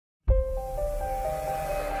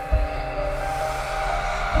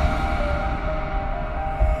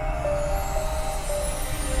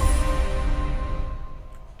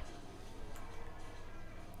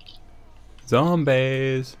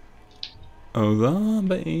Zombies. Oh,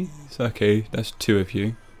 zombies. Okay, that's 2 of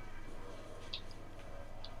you.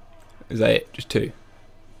 Is that it? Just 2?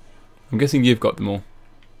 I'm guessing you've got them all.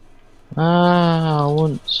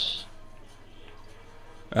 Once.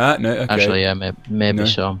 No, okay. Actually, yeah, maybe No.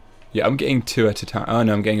 some. Yeah, I'm getting 2 at a time. Oh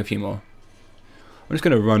no, I'm getting a few more. I'm just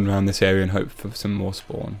going to run around this area and hope for some more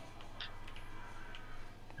spawn.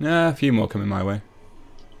 Nah, a few more coming my way.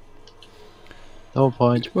 Double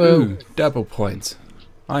points. Ooh, double points.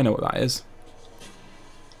 I know what that is.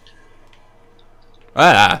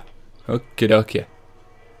 Ah! Okie dokie.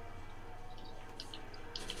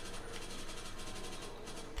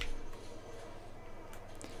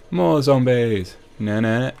 More zombies. Na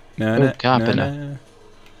na na na na na.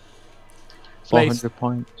 400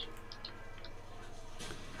 points.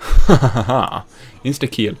 Hahaha.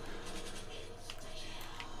 Insta kill.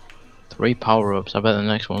 3 power-ups. I bet the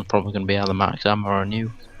next one's probably going to be either max ammo or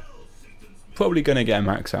new. Probably gonna get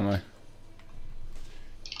max ammo.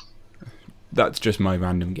 That's just my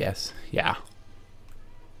random guess. Yeah.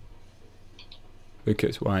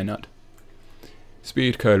 Because why not?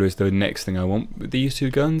 Speed cola is the next thing I want. With these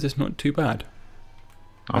 2 guns, it's not too bad.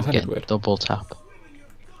 I'm getting double tap.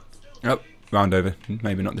 Oh, round over.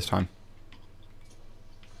 Maybe not this time.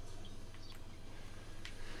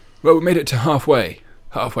 Well, we made it to halfway.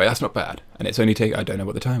 Halfway, that's not bad. And it's only I don't know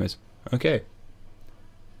what the time is. Okay.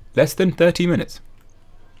 Less than 30 minutes.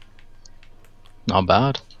 Not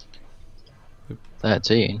bad.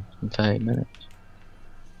 13 in 30 minutes.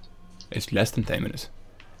 It's less than 30 minutes.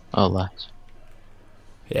 Oh, less.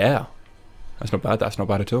 Yeah. That's not bad. That's not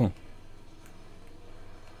bad at all.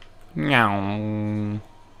 Meow.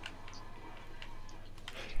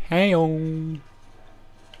 Hey-o.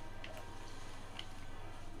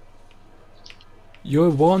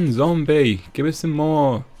 You're 1 zombie. Give us some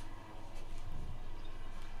more.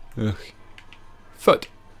 Ugh. Foot.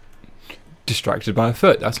 Distracted by a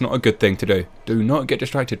foot. That's not a good thing to do. Do not get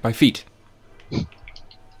distracted by feet.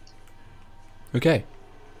 Okay.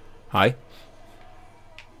 Hi.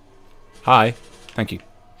 Hi. Thank you.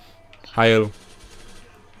 Hi.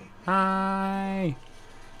 Hi.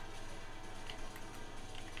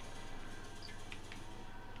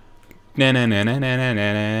 Na na na na na na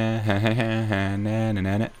na na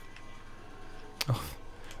na na. Oh,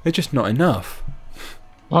 they're just not enough.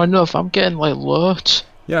 Not enough. I'm getting like loads.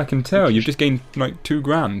 Yeah, I can tell. You've just gained like 2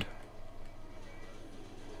 grand.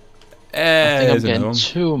 I think I'm getting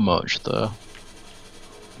too much though.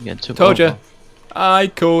 I'm getting too. Told you. I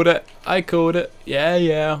called it. I called it. Yeah,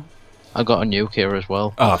 yeah. I got a nuke here as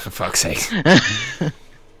well. Oh, for fuck's sake.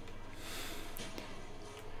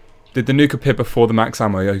 Did the nuke appear before the max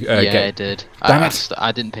ammo? Yeah, it did. Damn it.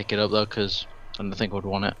 I didn't pick it up though because I don't think I would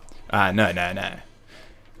want it. No, no, no.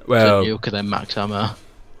 Well, nuke and then max ammo.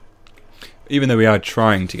 Even though we are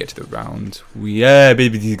trying to get to the round,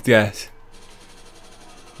 baby, yes.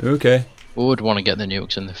 Okay. We would want to get the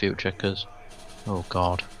nukes in the future because, oh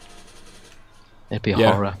god, it'd be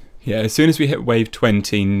horror. Yeah, as soon as we hit wave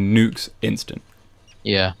 20, nukes instant.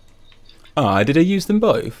 Yeah. Ah, did I use them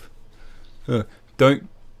both? Don't.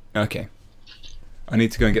 Okay. I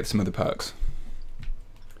need to go and get some other perks.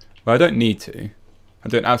 Well, I don't need to.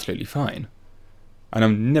 I'm doing absolutely fine. And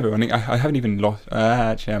I'm never running. I haven't even lost.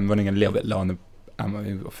 Actually, I'm running a little bit low on the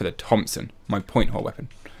ammo for the Thompson, my point hole weapon.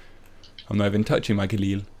 I'm not even touching my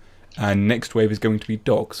Galil. And next wave is going to be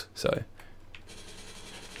dogs, so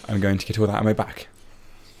I'm going to get all that ammo back.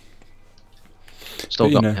 Still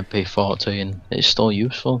got MP14. It's still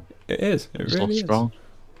useful. It is. It really is. Strong.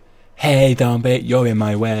 Hey, zombie, you're in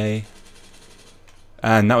my way.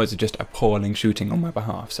 And that was just appalling shooting on my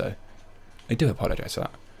behalf, so I do apologise for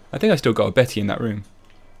that. I think I still got a Betty in that room.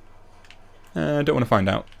 I don't want to find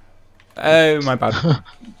out. Oh, my bad.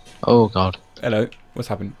 Oh, God. Hello. What's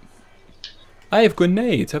happened? I have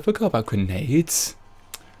grenades. I forgot about grenades.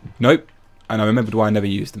 Nope. And I remembered why I never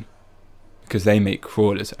used them. Because they make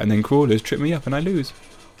crawlers. And then crawlers trip me up and I lose.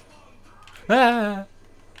 Ah!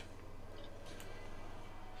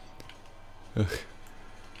 Ugh.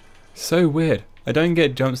 So weird. I don't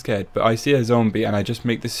get jump scared, but I see a zombie and I just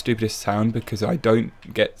make the stupidest sound because I don't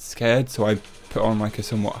get scared, so I put on like a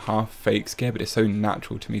somewhat half fake scare, but it's so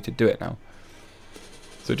natural to me to do it now.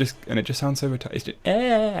 So it just sounds so retarded. It's just,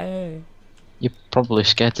 You're probably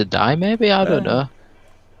scared to die, maybe? I don't know.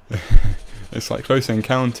 It's like close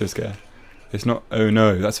encounter scare. It's not, oh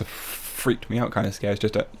no, that's a freaked me out kind of scare. It's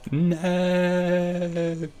just a,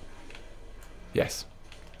 no. Yes.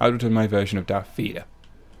 Out of my version of Darth Vader.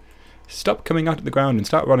 Stop coming out of the ground and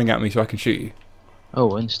start running at me so I can shoot you. Oh,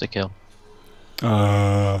 insta-kill.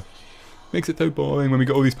 Makes it so boring when we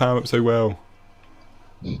got all these power-ups so well.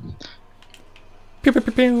 Pew, pew,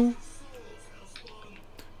 pew, pew.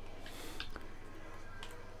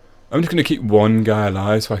 I'm just going to keep one guy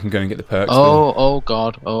alive so I can go and get the perks. Oh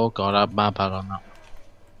god, I'm my bad on that.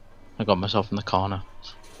 I got myself in the corner.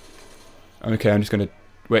 Okay, I'm just going to...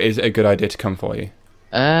 Wait, is it a good idea to come for you?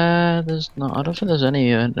 There's not. I don't think there's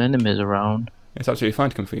any enemies around. It's absolutely fine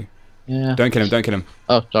to come for you. Yeah. Don't kill him, don't kill him.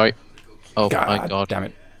 Oh, sorry. Oh God, my god. damn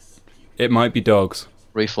it. It might be dogs.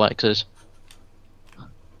 Reflexes.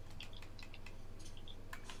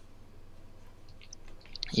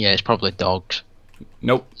 Yeah, it's probably dogs.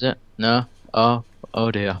 Nope. Is it? No? Oh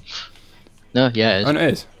dear. No, yeah, it is. Oh, no,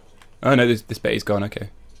 it is. Oh, no, this bit is gone, okay.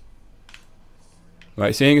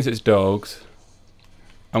 Right, seeing as it's dogs,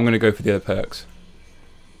 I'm going to go for the other perks.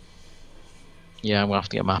 Yeah, I'm gonna have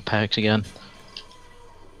to get my perks again.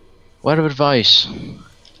 Word of advice: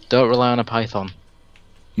 don't rely on a python.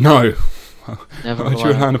 No! Never Why would you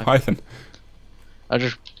rely on a python? I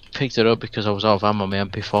just picked it up because I was out of ammo on my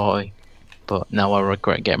MP40, but now I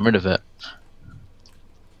regret getting rid of it.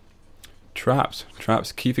 Traps.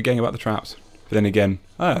 Traps. Keep forgetting about the traps. But then again,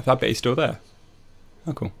 that bit is still there.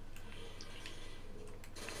 Oh, cool.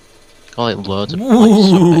 Got like loads of like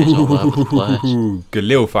zombies all over the place.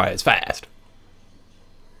 Galil fires fast.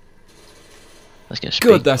 Let's get speed.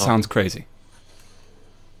 Good, that sounds crazy.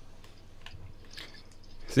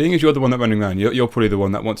 Seeing as you're the one that running around, you're probably the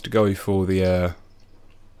one that wants to go for the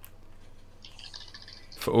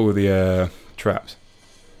for all the traps.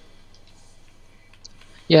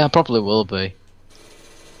 Yeah, I probably will be.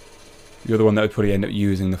 You're the one that would probably end up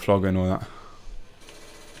using the flogger and all that.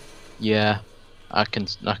 Yeah, I can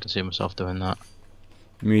see myself doing that.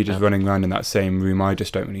 Me just running around in that same room, I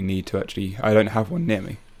just don't really need to actually. I don't have one near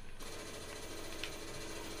me.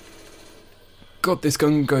 God, this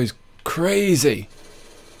gun goes crazy.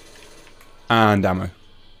 And ammo.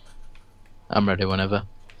 I'm ready whenever.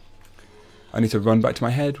 I need to run back to my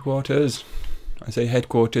headquarters. I say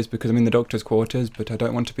headquarters because I'm in the doctor's quarters, but I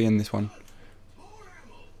don't want to be in this one.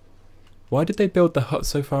 Why did they build the huts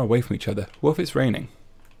so far away from each other? What if it's raining?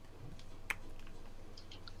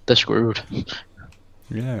 They're screwed.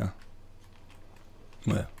 Yeah.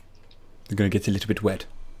 Well, they're going to get a little bit wet.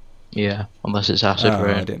 Yeah, unless it's acid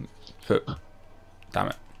rain. I didn't. Damn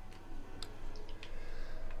it.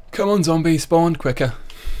 Come on, zombie, spawn quicker.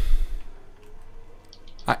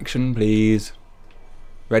 Action, please.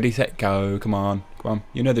 Ready, set, go. Come on. Come on.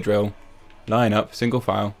 You know the drill. Line up, single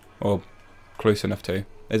file. Or close enough to.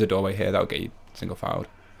 There's a doorway here. That'll get you single filed.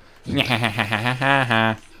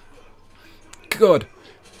 God.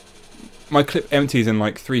 My clip empties in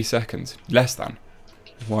like 3 seconds. Less than.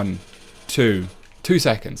 1, 2. 2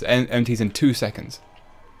 seconds. Empties in 2 seconds.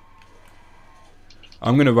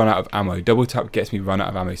 I'm gonna run out of ammo. Double tap gets me run out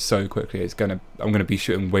of ammo so quickly. I'm gonna be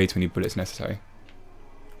shooting way too many bullets necessary.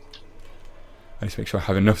 I need to make sure I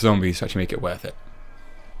have enough zombies to actually make it worth it.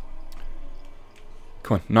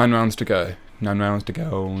 Come on, 9 rounds to go. 9 rounds to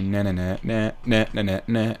go. Na na na na na na na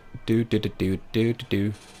na. Do do do do do do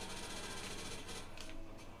do.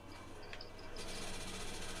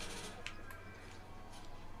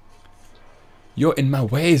 You're in my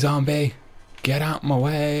way, zombie. Get out my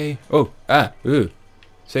way. Oh, ooh.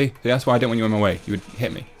 See, that's why I didn't want you in my way. You would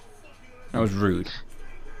hit me. That was rude.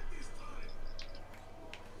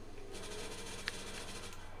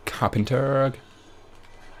 Carpenter.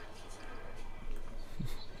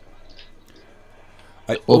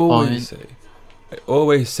 I always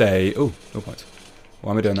say, oh, no points.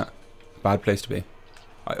 Why am I doing that? Bad place to be.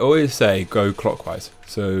 I always say go clockwise.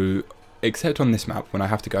 So, except on this map when I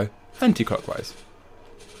have to go anti-clockwise.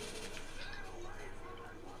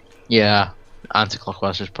 Yeah,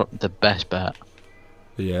 anti-clockwise is probably the best bet.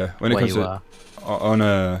 Yeah, when it comes to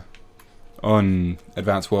on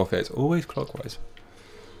Advanced Warfare, it's always clockwise.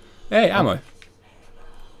 Hey, ammo.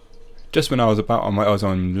 Just when I was I was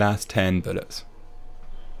on last 10 bullets.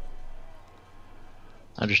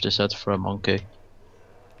 I just decided for a monkey.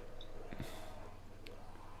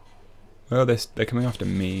 Well, they're coming after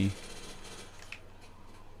me.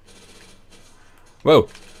 Whoa!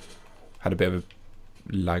 Had a bit of a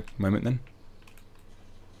lag moment then.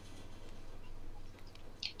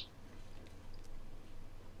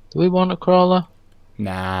 Do we want a crawler?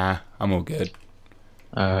 Nah, I'm all good.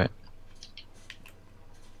 Alright.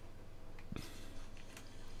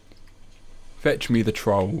 Fetch me the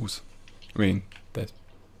trolls. I mean, there's...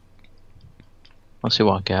 Let's see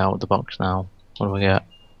what I get out of the box now. What do I get?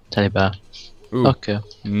 Teddy bear. Ooh, okay.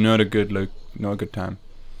 Not a good time.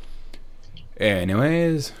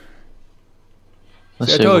 Anyways.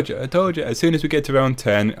 See, I told you, as soon as we get to round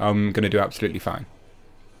 10, I'm going to do absolutely fine.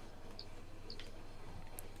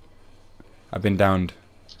 I've been downed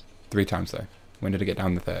 3 times though. When did I get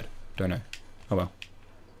down the third? Don't know. Oh well.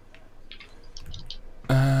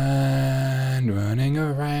 And running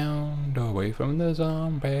around away from the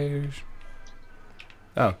zombies.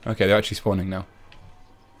 Oh, okay, they're actually spawning now.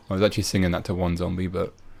 I was actually singing that to one zombie,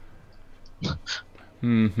 but... No.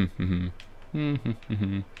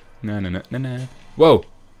 Whoa!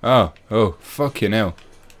 Oh, fucking hell.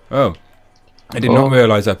 Oh. I did not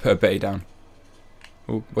realise I put a Betty down.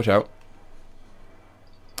 Oh, watch out.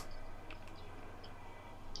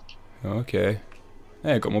 Okay.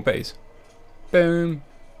 Hey, I got more Betties. Boom.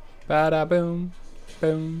 Bada boom.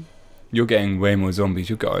 Boom. You're getting way more zombies.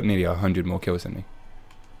 You've got nearly 100 more kills than me.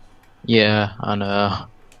 Yeah, I know.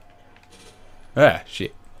 Ah,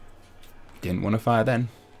 shit. Didn't want to fire then.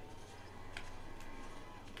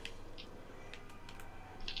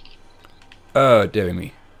 Oh, dearie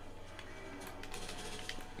me.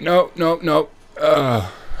 No.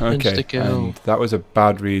 Okay, and that was a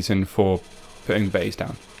bad reason for putting Betties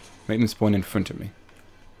down. Make them spawn in front of me.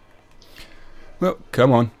 Well,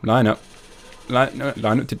 come on, line up. Line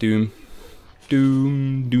up to doom.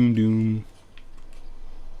 Doom.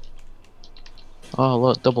 Oh,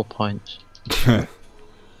 look, double points. That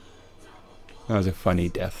was a funny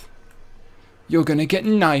death. You're gonna get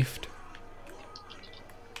knifed.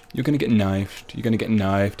 You're gonna get knifed. You're gonna get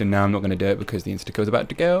knifed, and now I'm not gonna do it because the insta-kill's about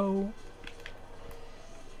to go.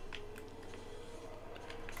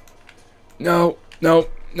 No.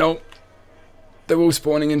 They're all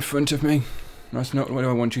spawning in front of me. That's not what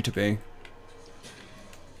I want you to be.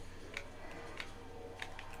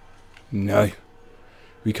 No.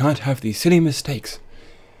 We can't have these silly mistakes.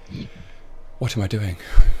 What am I doing?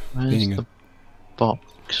 Where's the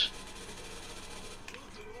box?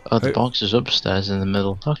 Oh, the box is upstairs in the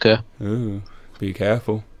middle. Okay. Ooh, be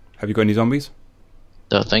careful. Have you got any zombies?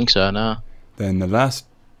 Don't think so, no. Then the last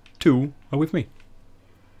two are with me.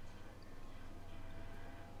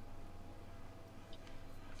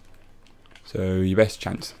 So, your best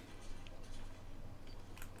chance.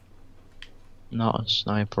 Not a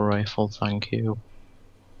sniper rifle, thank you.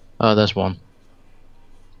 Oh, there's one.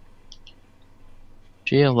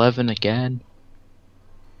 G11 again.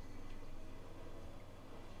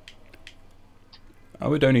 I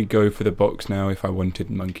would only go for the box now if I wanted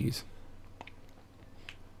monkeys.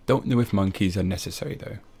 Don't know if monkeys are necessary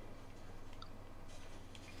though.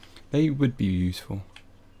 They would be useful.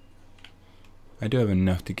 I do have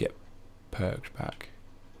enough to get perks back.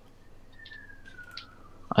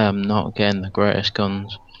 I am not getting the greatest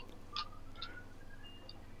guns.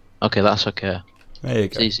 Okay, that's okay. There you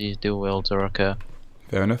go. It's easy to do wields are okay.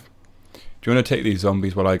 Fair enough. Do you want to take these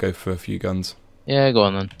zombies while I go for a few guns? Yeah, go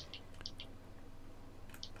on then.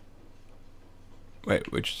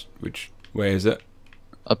 Wait, which way is it?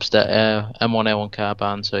 Upstairs, M1A1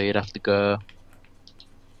 carbine, so you'd have to go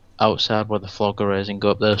outside where the flogger is and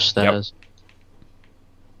go up those stairs.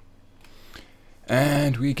 Yep.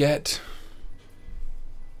 And we get...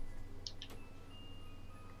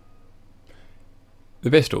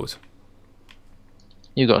 the pistols.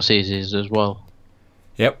 You got CZs as well.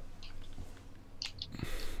 Yep.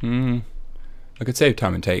 I could save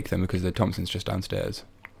time and take them because the Thompson's just downstairs.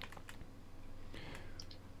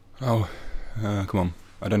 Oh, come on.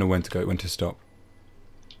 I don't know when to go, when to stop.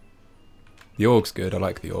 The AUG's good, I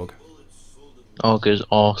like the AUG. AUG is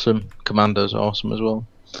awesome. Commando's awesome as well.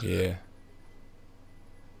 Yeah.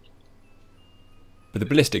 But the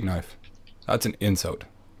ballistic knife, that's an insult.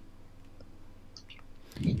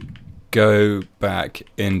 Go back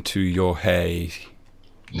into your hay.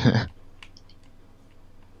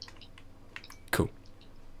 Cool.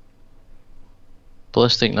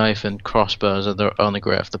 Ballistic knife and crossbows are the only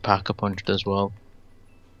great if the packer punched as well.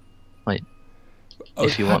 Like,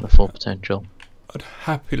 if you want the full potential. I'd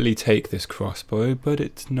happily take this crossbow, but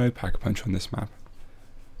it's no packer punch on this map.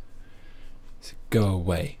 So go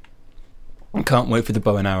away. I can't wait for the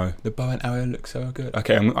bow and arrow. The bow and arrow looks so good.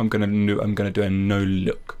 Okay, I'm gonna do a no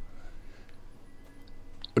look.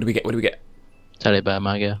 What do we get? What do we get? Teddy bear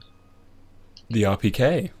mag. The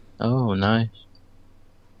RPK. Oh, nice.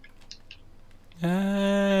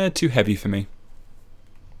 Too heavy for me.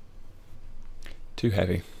 Too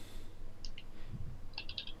heavy.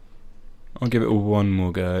 I'll give it one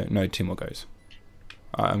more go. No, two more goes.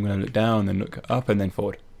 Alright, I'm gonna look down, then look up, and then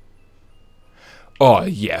forward. Oh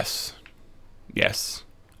yes. Yes,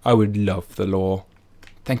 I would love the law.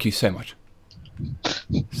 Thank you so much.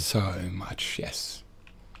 So much, yes.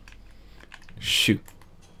 Shoot.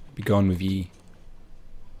 Be gone with ye.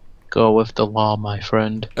 Go with the law, my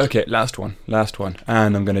friend. Okay, last one.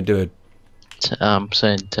 And I'm going to do a...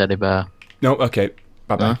 saying teddy bear. No, okay.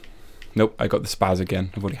 Bye-bye. Huh? Nope, I got the spaz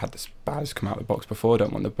again. I've already had the spaz come out of the box before. I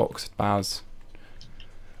don't want the box spaz.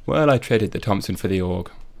 Well, I traded the Thompson for the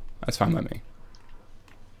Org. That's fine by me.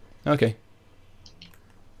 Okay.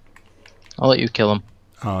 I'll let you kill him.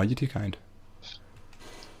 Oh, you're too kind.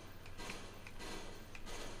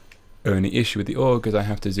 Only issue with the Org is I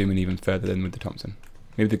have to zoom in even further than with the Thompson.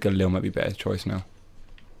 Maybe the Galil might be a better choice now.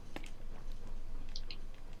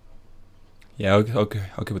 Yeah, I'll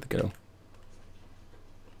go with the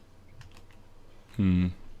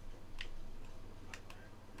Galil.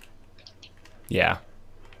 Yeah.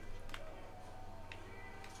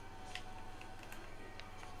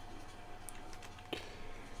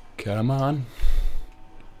 Come on.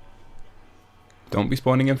 Don't be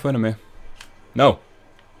spawning in front of me. No.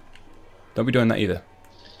 Don't be doing that either.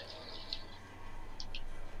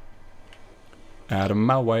 Out of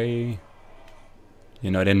my way.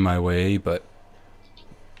 You're not in my way, but...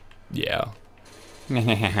 yeah.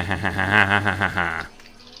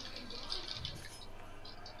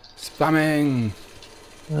 Spamming!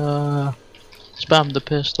 Spam the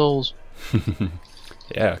pistols.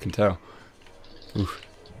 Yeah, I can tell. Oof.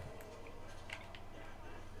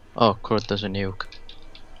 Oh crud, there's a nuke.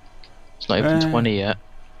 It's not even 20 yet.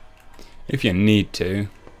 If you need to,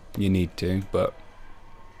 you need to, but...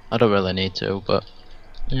 I don't really need to, but...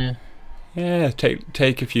 yeah. yeah,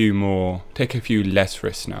 take a few more, take a few less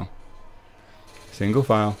risks now. Single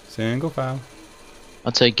file, single file.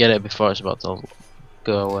 I'd say get it before it's about to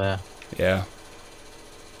go away. Yeah.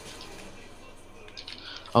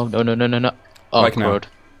 Oh no no no no no! Oh Like now. crud!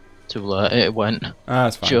 Too late. It went. Ah,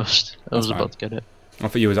 that's fine. Just. I was That's about fine. to get it. I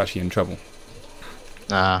thought you was actually in trouble.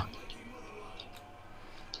 Nah.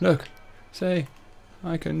 Look, say,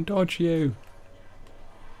 I can dodge you.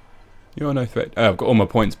 You're no threat. Oh, I've got all my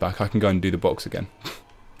points back. I can go and do the box again.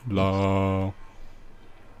 Lol.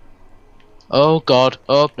 Oh god!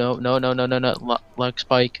 Oh no no no no no no! Lag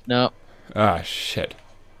spike! No. Ah shit.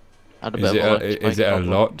 Had a Is bit it of a lag is spike it a problem.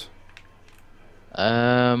 lot?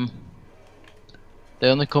 They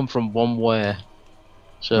only come from one way.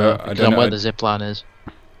 So I because don't I'm know. where the zip line is.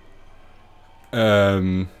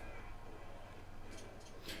 Oh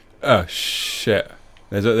shit.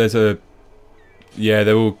 There's a. Yeah,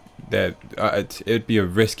 they're all there. It'd be a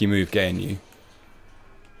risky move getting you.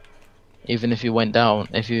 Even if you went down,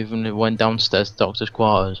 if you even went downstairs to Doctor's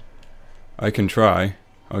quarters, I can try.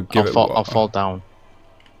 I'll give it. I'll fall down.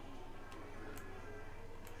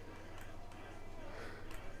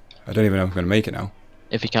 I don't even know if I'm gonna make it now.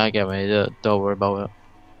 If you can't get me, don't worry about it.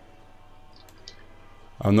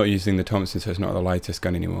 I'm not using the Thompson, so it's not the lightest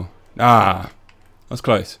gun anymore. Ah, that's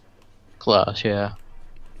close. Close, yeah.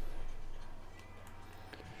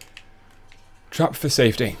 Trap for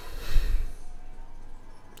safety.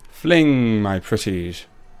 Fling, my pretties.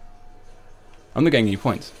 I'm not getting any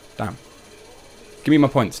points. Damn. Give me my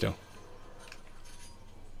points still.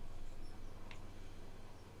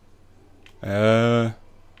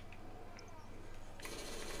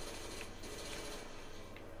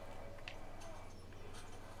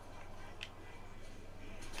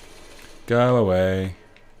 Go away.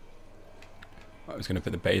 I was going to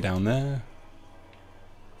put the bay down there.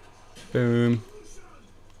 Boom.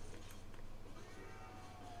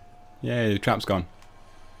 Yay, the trap's gone.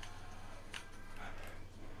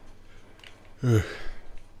 Ugh.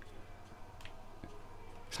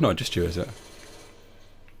 It's not just you, is it?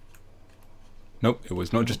 Nope, it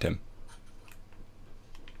was not just him.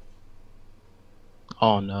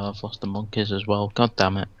 Oh no, I've lost the monkeys as well. God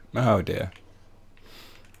damn it. Oh dear.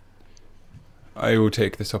 I will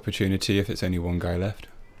take this opportunity if it's only one guy left.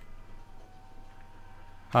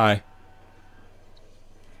 Hi.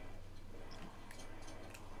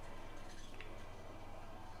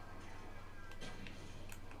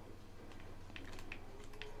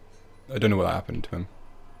 I don't know what happened to him.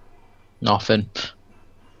 Nothing.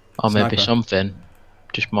 Or maybe Sniper. something.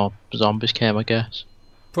 Just more zombies came, I guess.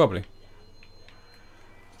 Probably.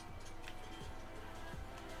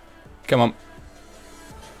 Come on.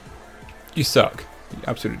 You suck. You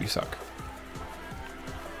absolutely suck.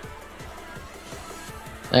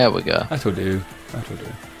 There we go. That'll do. That'll do.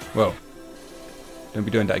 Well, don't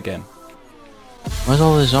be doing that again. Where's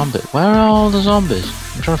all the zombies? Where are all the zombies?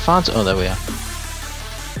 I'm trying to find it. Oh, there we are.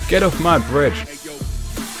 Get off my bridge.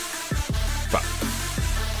 Fuck.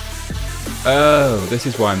 Oh, this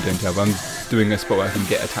is why I'm doing terrible. I'm doing a spot where I can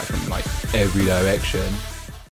get attacked from like every direction.